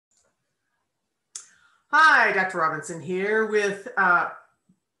Hi, Dr. Robinson here with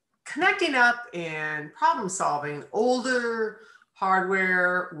connecting up and problem solving older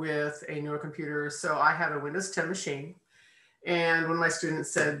hardware with a newer computer. So I have a Windows 10 machine, and one of my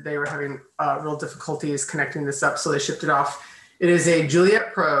students said they were having real difficulties connecting this up, so they shipped it off. It is a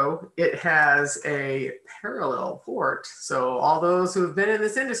Juliet Pro. It has a parallel port. So all those who have been in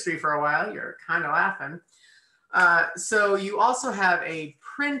this industry for a while, you're kind of laughing. So you also have a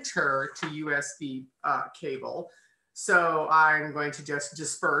printer to USB cable. So I'm going to just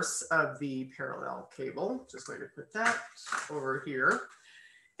disperse of the parallel cable. Just going to put that over here.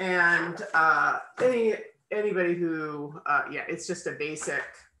 And anybody who, yeah, it's just a basic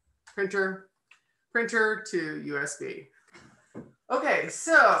printer to USB. Okay,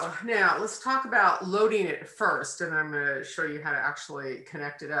 so now let's talk about loading it first, and I'm going to show you how to actually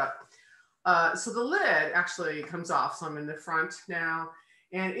connect it up. So the lid actually comes off, so I'm in the front now.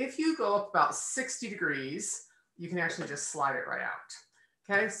 And if you go up about 60 degrees, you can actually just slide it right out.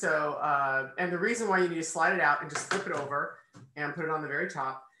 Okay, so, and the reason why you need to slide it out and just flip it over and put it on the very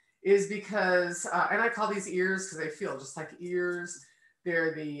top is because, and I call these ears because they feel just like ears.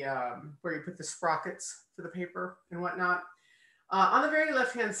 They're the, where you put the sprockets for the paper and whatnot. On the very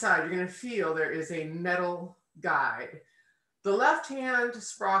left-hand side, you're gonna feel there is a metal guide. The left-hand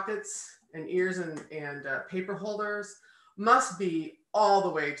sprockets and ears and paper holders must be all the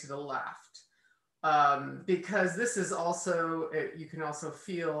way to the left, because this is also, you can also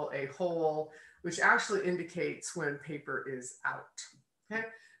feel a hole, which actually indicates when paper is out, okay?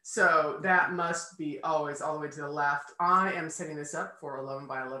 So that must be always all the way to the left. I am setting this up for 11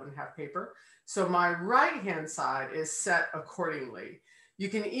 by 11.5 paper. So my right-hand side is set accordingly. You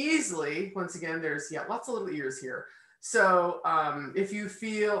can easily, once again, there's lots of little ears here. So if you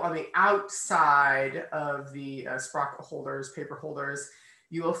feel on the outside of the sprocket holders, paper holders,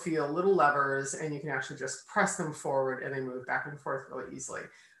 you will feel little levers, and you can actually just press them forward and they move back and forth really easily.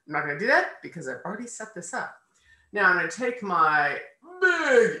 I'm not going to do that because I've already set this up. Now I'm going to take my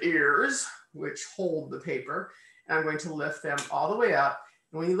big ears, which hold the paper, and I'm going to lift them all the way up.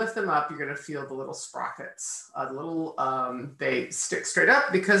 And when you lift them up, you're going to feel the little sprockets. They stick straight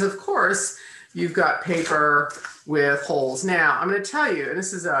up because, of course, you've got paper with holes. Now, I'm going to tell you, and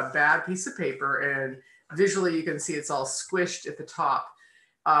this is a bad piece of paper, and visually you can see it's all squished at the top.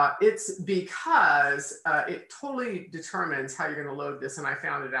 It's because it totally determines how you're going to load this, and I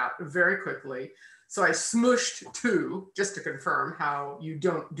found it out very quickly. So I smushed two just to confirm how you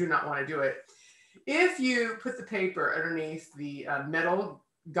do not want to do it. If you put the paper underneath the metal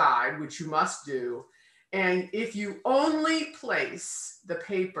guide, which you must do, and if you only place the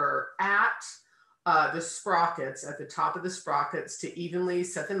paper at the sprockets, at the top of the sprockets to evenly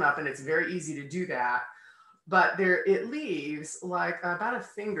set them up, and it's very easy to do that, but it leaves like about a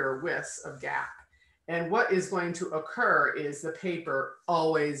finger width of gap. And what is going to occur is the paper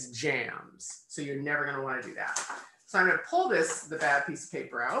always jams. So you're never going to want to do that. So I'm going to pull the bad piece of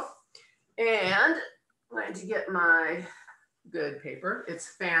paper out. And I'm going to get my good paper. It's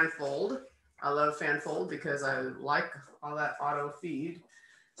fan fold. I love fan fold because I like all that auto feed.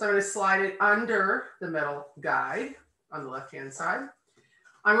 So I'm going to slide it under the metal guide on the left-hand side.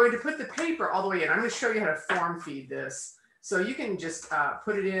 I'm going to put the paper all the way in. I'm going to show you how to form feed this. So you can just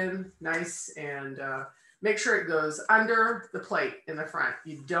put it in nice and make sure it goes under the plate in the front.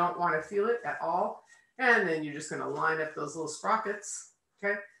 You don't want to feel it at all. And then you're just going to line up those little sprockets,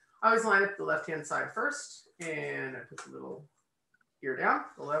 okay? I always line up the left-hand side first, and I put the little ear down,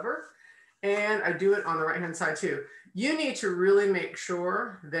 the lever, and I do it on the right-hand side too. You need to really make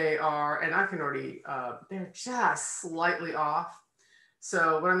sure they are, and I can already, they're just slightly off.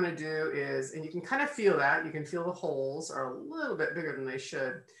 So what I'm going to do is, and you can kind of feel that, you can feel the holes are a little bit bigger than they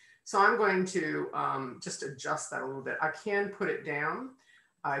should. So I'm going to just adjust that a little bit. I can put it down.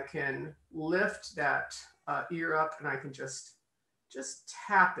 I can lift that ear up, and I can just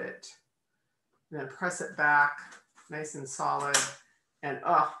tap it and then press it back nice and solid, and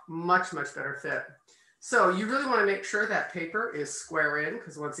much better fit. So you really want to make sure that paper is square in,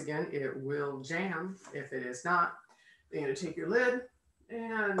 because once again, it will jam if it is not. You're going to take your lid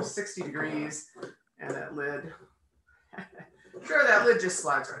and 60 degrees, and that lid, sure, that lid just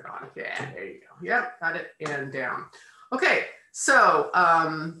slides right on. Yeah, there you go. Yep, got it, and down. Okay, so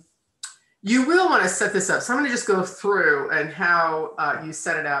you will want to set this up. So I'm going to just go through and how you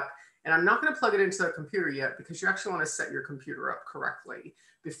set it up. And I'm not going to plug it into the computer yet because you actually want to set your computer up correctly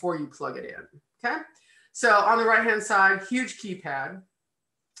before you plug it in, okay? So on the right-hand side, huge keypad.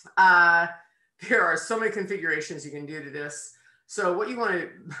 There are so many configurations you can do to this. So what you want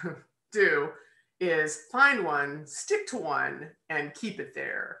to do is find one, stick to one, and keep it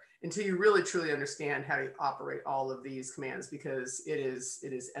there until you really truly understand how to operate all of these commands, because it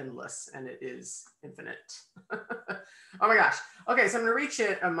is endless and it is infinite. Oh my gosh. Okay, so I'm gonna reach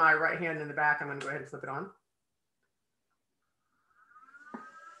it on my right hand in the back. I'm gonna go ahead and flip it on.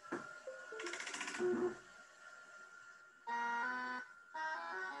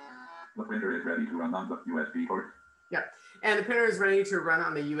 The printer is ready to run on the USB port. Yeah, and the printer is ready to run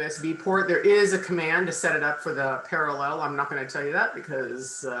on the USB port. There is a command to set it up for the parallel. I'm not going to tell you that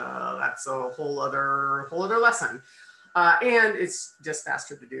because that's a whole other lesson. And it's just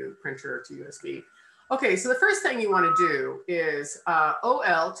faster to do printer to USB. Okay, so the first thing you want to do is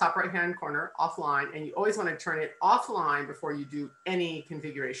OL, top right-hand corner, offline, and you always want to turn it offline before you do any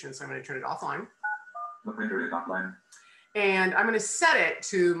configuration. So I'm going to turn it offline. The printer is offline. And I'm going to set it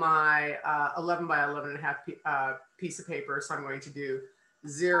to my 11 by 11.5 piece of paper. So I'm going to do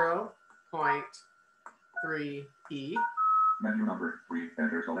 0.3E. Menu number 3,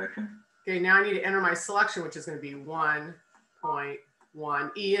 enter selection. Okay, now I need to enter my selection, which is going to be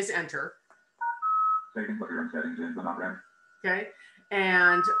 1.1. E is enter. Saving the current settings in the program. Okay,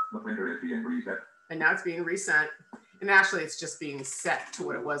 and the printer is being reset. And now it's being reset. And actually, it's just being set to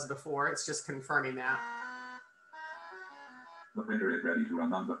what it was before. It's just confirming that. The printer is ready to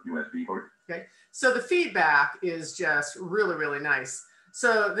run on the USB port. Okay, so the feedback is just really, really nice.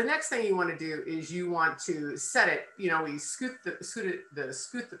 So the next thing you want to do is you want to set it, you know, we scoot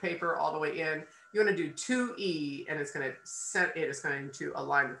the paper all the way in. You want to do 2E, and it's going to set it, it's going to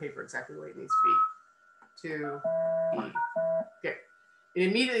align the paper exactly the way it needs to be. 2E. Okay, it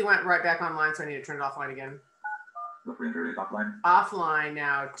immediately went right back online, so I need to turn it offline again. The printer is offline. Offline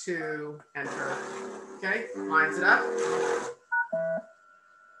now, 2, enter. Okay, lines it up.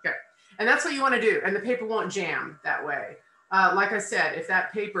 Okay, and that's what you want to do, and the paper won't jam that way. Like I said, if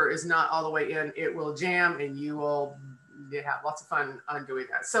that paper is not all the way in, it will jam, and you will have lots of fun undoing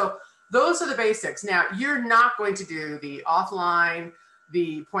that. So those are the basics. Now, you're not going to do the offline,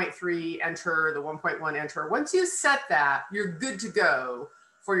 the 0.3 enter, the 1.1 enter. Once you set that, you're good to go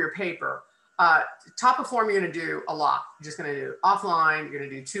for your paper. Top of form, you're going to do a lot. You're just going to do offline, you're going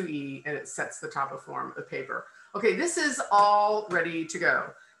to do 2E, and it sets the top of form of the paper. Okay, this is all ready to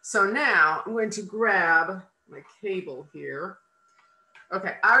go. So now I'm going to grab my cable here.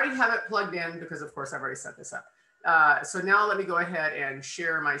 Okay, I already have it plugged in because of course I've already set this up. So now let me go ahead and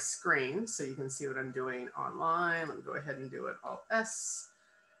share my screen so you can see what I'm doing online. Let me go ahead and do it Alt S.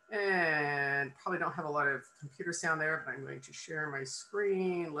 And probably don't have a lot of computer sound there, but I'm going to share my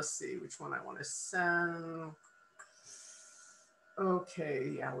screen. Let's see which one I want to send.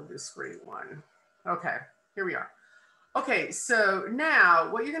 Okay, yeah, we'll do screen 1. Okay, here we are. Okay, so now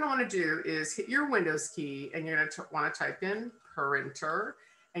what you're going to want to do is hit your Windows key, and you're going to want to type in printer,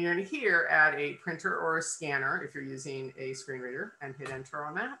 and you're going to here add a printer or a scanner if you're using a screen reader, and hit enter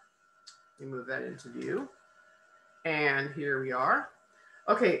on that. You move that into view, and here we are.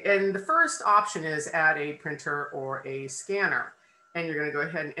 Okay, and the first option is add a printer or a scanner, and you're going to go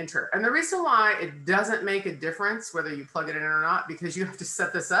ahead and enter. And the reason why it doesn't make a difference whether you plug it in or not, because you have to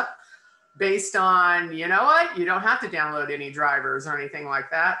set this up based on, you know what, you don't have to download any drivers or anything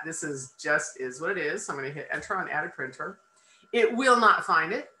like that. This is just is what it is. So I'm going to hit enter on add a printer. It will not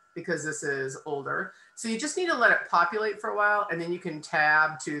find it because this is older. So you just need to let it populate for a while, and then you can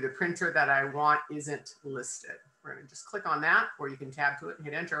tab to the printer that I want isn't listed. We're going to just click on that, or you can tab to it and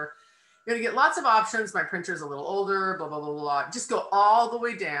hit enter. You're going to get lots of options. My printer is a little older, blah, blah, blah, blah. Just go all the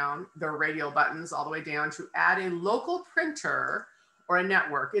way down, the radial buttons all the way down to add a local printer or a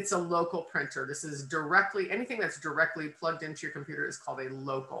network. It's a local printer. This is directly, anything that's directly plugged into your computer is called a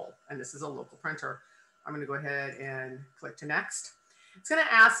local, and this is a local printer. I'm going to go ahead and click to next. It's going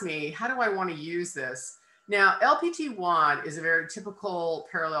to ask me, how do I want to use this? Now, LPT1 is a very typical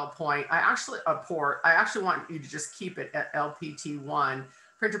parallel point. I actually want you to just keep it at LPT1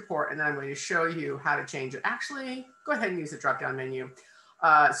 printer port, and then I'm going to show you how to change it. Actually, go ahead and use the drop-down menu. So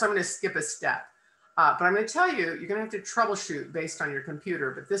I'm going to skip a step. But I'm going to tell you, you're going to have to troubleshoot based on your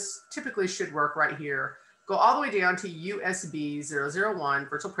computer, but this typically should work right here. Go all the way down to USB 001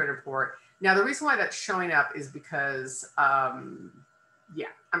 virtual printer port. Now, the reason why that's showing up is because, yeah,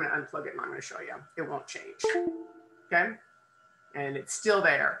 I'm going to unplug it and I'm going to show you. It won't change, okay? And it's still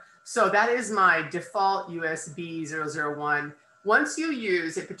there. So that is my default USB 001. Once you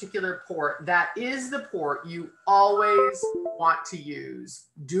use a particular port, that is the port you always want to use.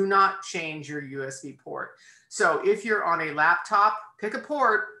 Do not change your USB port. So if you're on a laptop, pick a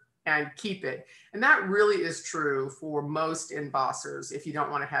port and keep it. And that really is true for most embossers if you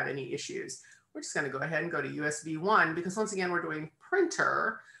don't want to have any issues. We're just going to go ahead and go to USB 1 because once again, we're doing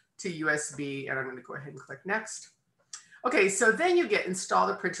printer to USB, and I'm going to go ahead and click next. Okay, so then you get install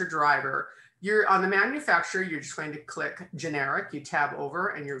the printer driver. You're on the manufacturer, you're just going to click generic, you tab over,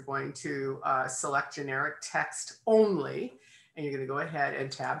 and you're going to select generic text only, and you're going to go ahead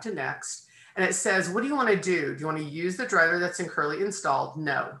and tab to next. And it says, what do you want to do? Do you want to use the driver that's currently installed?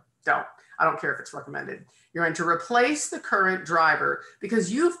 No, don't. I don't care if it's recommended. You're going to replace the current driver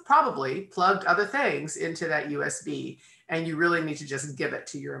because you've probably plugged other things into that USB, and you really need to just give it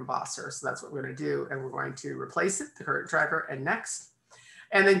to your embosser. So that's what we're going to do. And we're going to replace it, the current driver, and next.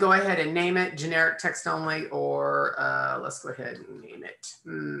 And then go ahead and name it generic text only, or let's go ahead and name it.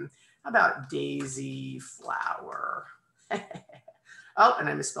 How about Daisy Flower? Oh, and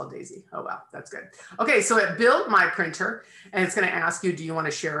I misspelled Daisy. Oh, wow, that's good. Okay, so it built my printer, and it's going to ask you, do you want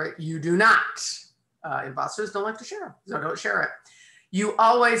to share it? You do not. Embossers don't like to share, so don't share it. You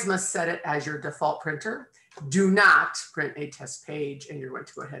always must set it as your default printer. Do not print a test page, and you're going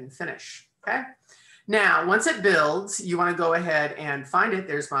to go ahead and finish, okay? Now, once it builds, you want to go ahead and find it.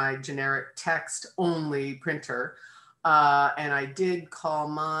 There's my generic text only printer. And I did call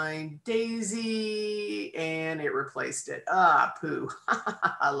mine Daisy, and it replaced it. Ah, poo.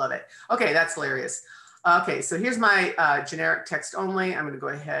 I love it. Okay, that's hilarious. Okay, so here's my generic text only. I'm going to go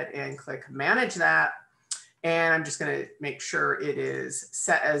ahead and click manage that. And I'm just going to make sure it is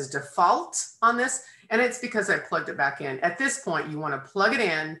set as default on this. And it's because I plugged it back in. At this point, you want to plug it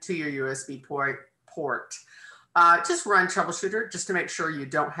in to your USB port. Just run troubleshooter just to make sure you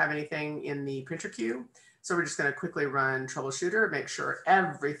don't have anything in the printer queue. So we're just going to quickly run troubleshooter, make sure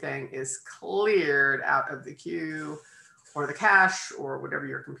everything is cleared out of the queue or the cache or whatever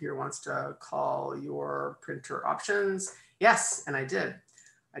your computer wants to call your printer options. Yes, and I did.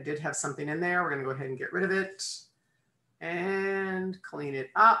 I did have something in there. We're going to go ahead and get rid of it and clean it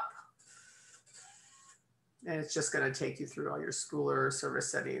up. And it's just going to take you through all your schooler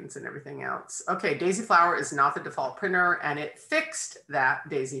service settings and everything else. Okay, Daisy Flower is not the default printer, and it fixed that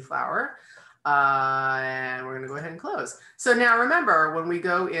Daisy Flower. And we're going to go ahead and close. So now remember, when we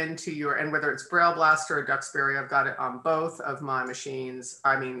go into your, and whether it's Braille Blaster or Duxbury, I've got it on both of my machines.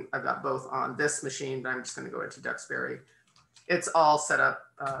 I mean, I've got both on this machine, but I'm just going to go into Duxbury. It's all set up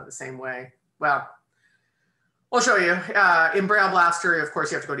the same way. Well, I'll show you. In Braille Blaster, of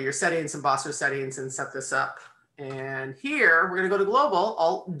course, you have to go to your settings, Embosser settings, and set this up. And here, we're going to go to global,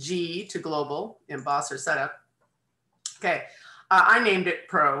 Alt-G to global, Embosser setup. Okay, I named it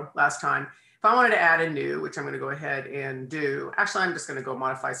Pro last time. If I wanted to add a new, which I'm going to go ahead and do, actually, I'm just going to go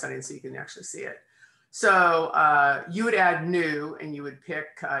modify settings so you can actually see it. So you would add new, and you would pick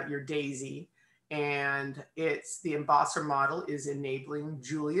your Daisy. And it's the embosser model is enabling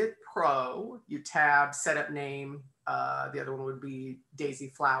Juliet Pro. You tab setup name. The other one would be Daisy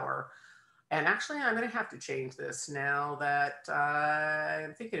Flower. And actually, I'm going to have to change this now that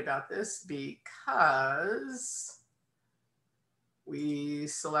I'm thinking about this because we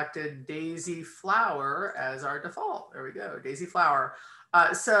selected Daisy Flower as our default. There we go, Daisy Flower.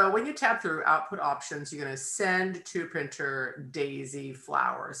 So when you tab through output options, you're going to send to printer Daisy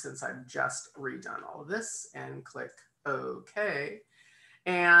Flower, since I've just redone all of this, and click OK.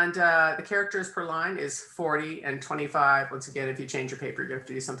 And the characters per line is 40 and 25. Once again, if you change your paper, you have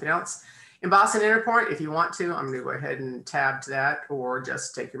to do something else. Emboss and interport, if you want to. I'm going to go ahead and tab to that, or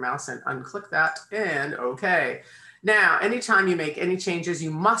just take your mouse and unclick that, and OK. Now, anytime you make any changes,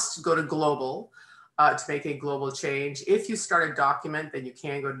 you must go to global. To make a global change. If you start a document, then you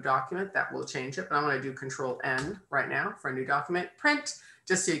can go to document. That will change it, but I'm going to do Control-N right now for a new document. Print,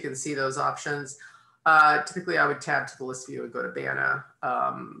 just so you can see those options. Typically, I would tab to the list view and go to BANA,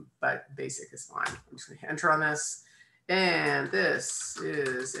 but basic is fine. I'm just going to enter on this. And this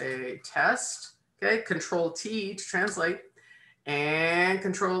is a test. Okay, Control-T to translate, and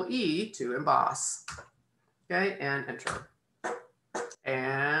Control-E to emboss. Okay, and enter.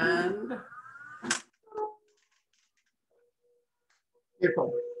 And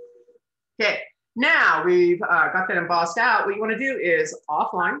beautiful. Okay, now we've got that embossed out. What you want to do is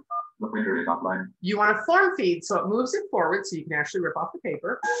offline. The printer is offline. You want to form feed so it moves it forward so you can actually rip off the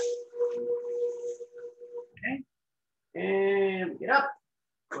paper. Okay, and get up.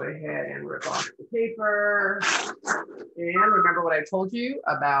 Go ahead and rip off the paper. And remember what I told you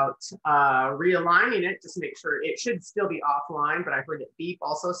about realigning it, just to make sure it should still be offline, but I heard it beep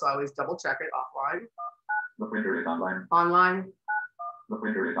also, so I always double check it offline. The printer is online. Online. The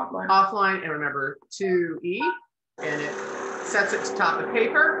printer is offline. Offline, and remember 2E, and it sets it to top of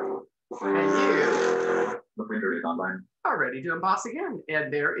paper, and you the printer is online. Are ready to emboss again.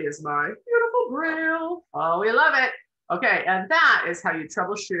 And there is my beautiful Braille. Oh, we love it. Okay, and that is how you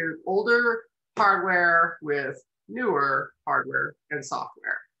troubleshoot older hardware with newer hardware and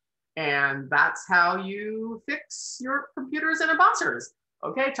software. And that's how you fix your computers and embossers.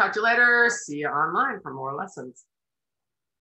 Okay, talk to you later. See you online for more lessons.